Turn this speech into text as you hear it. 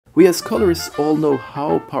We as colorists all know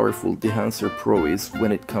how powerful Dehancer Pro is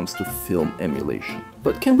when it comes to film emulation.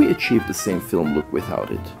 But can we achieve the same film look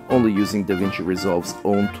without it, only using DaVinci Resolve's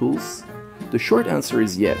own tools? The short answer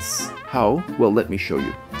is yes. How? Well, let me show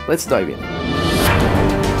you. Let's dive in.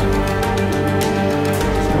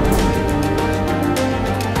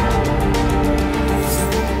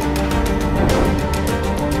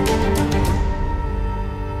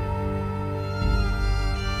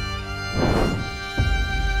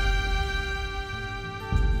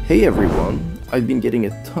 Hey everyone! I've been getting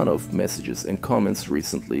a ton of messages and comments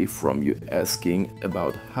recently from you asking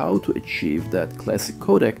about how to achieve that classic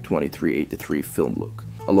Kodak 2383 film look,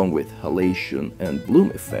 along with halation and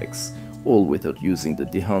bloom effects, all without using the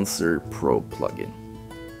Dehancer Pro plugin.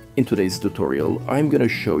 In today's tutorial, I'm gonna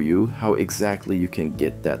show you how exactly you can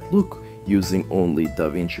get that look using only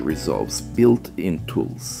DaVinci Resolve's built-in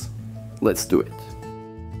tools. Let's do it!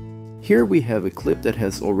 Here we have a clip that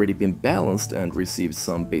has already been balanced and received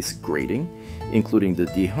some basic grading, including the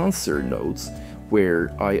Dehancer nodes,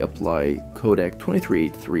 where I apply Kodak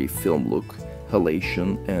 2383 film look,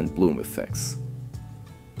 halation, and bloom effects.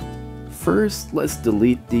 First, let's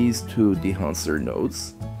delete these two Dehancer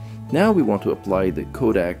nodes. Now we want to apply the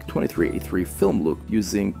Kodak 2383 film look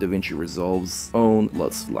using DaVinci Resolve's own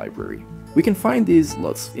LUTs library. We can find these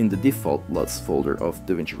LUTs in the default LUTs folder of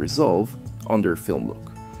DaVinci Resolve under film look.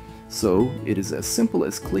 So it is as simple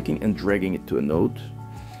as clicking and dragging it to a node.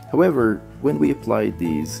 However, when we apply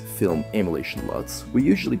these film emulation LUTs, we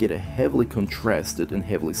usually get a heavily contrasted and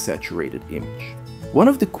heavily saturated image. One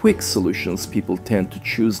of the quick solutions people tend to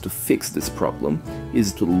choose to fix this problem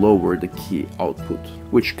is to lower the key output,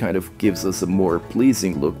 which kind of gives us a more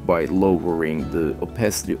pleasing look by lowering the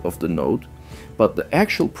opacity of the node. But the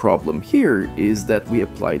actual problem here is that we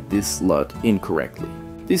applied this LUT incorrectly.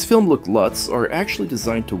 These film look LUTs are actually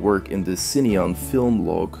designed to work in the Cineon film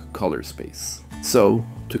log color space. So,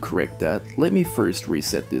 to correct that, let me first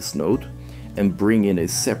reset this node and bring in a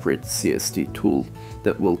separate CST tool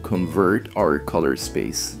that will convert our color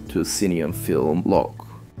space to Cineon film log.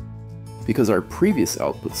 Because our previous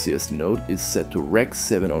output CST node is set to Rec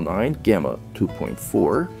 709 Gamma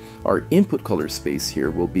 2.4, our input color space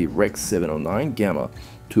here will be Rec 709 Gamma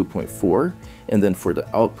 2.4, and then for the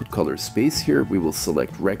output color space here we will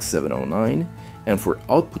select Rec 709, and for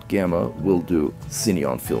output gamma we'll do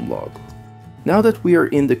Cineon film log. Now that we are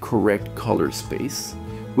in the correct color space,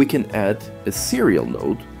 we can add a serial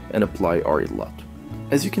node and apply our LUT.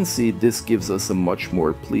 As you can see, this gives us a much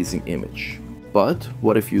more pleasing image. But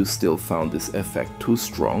what if you still found this effect too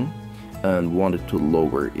strong and wanted to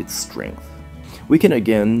lower its strength? We can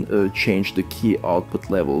again change the key output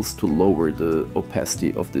levels to lower the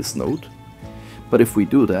opacity of this node. But if we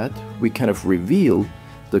do that, we kind of reveal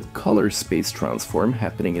the color space transform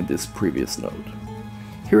happening in this previous node.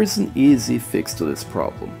 Here is an easy fix to this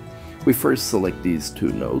problem. We first select these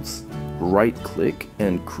two nodes, right-click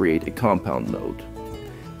and create a compound node.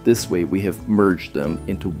 This way we have merged them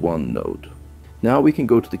into one node. Now we can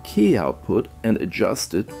go to the key output and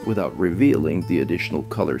adjust it without revealing the additional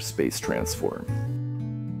color space transform.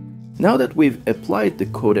 Now that we've applied the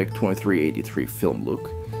Kodak 2383 film look,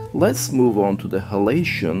 let's move on to the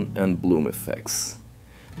halation and bloom effects.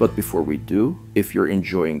 But before we do, if you're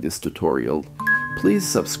enjoying this tutorial, please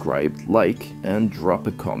subscribe, like, and drop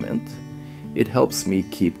a comment. It helps me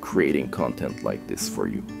keep creating content like this for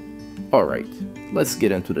you. Alright, let's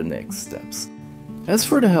get into the next steps. As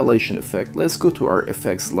for the halation effect, let's go to our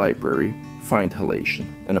effects library, find halation,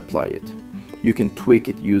 and apply it. You can tweak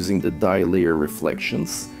it using the dye layer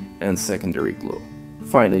reflections and secondary glow.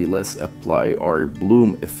 Finally, let's apply our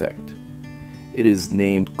bloom effect. It is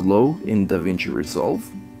named Glow in DaVinci Resolve,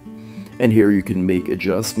 and here you can make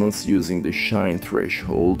adjustments using the shine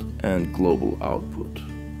threshold and global output.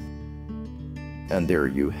 And there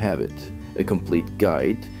you have it, a complete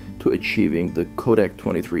guide to achieving the Kodak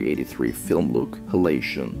 2383 film look,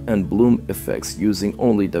 halation, and bloom effects using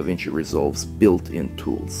only DaVinci Resolve's built-in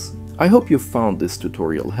tools. I hope you found this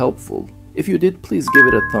tutorial helpful. If you did, please give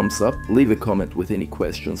it a thumbs up, leave a comment with any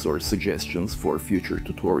questions or suggestions for future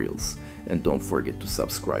tutorials, and don't forget to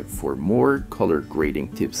subscribe for more color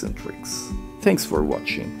grading tips and tricks. Thanks for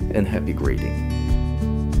watching, and happy grading!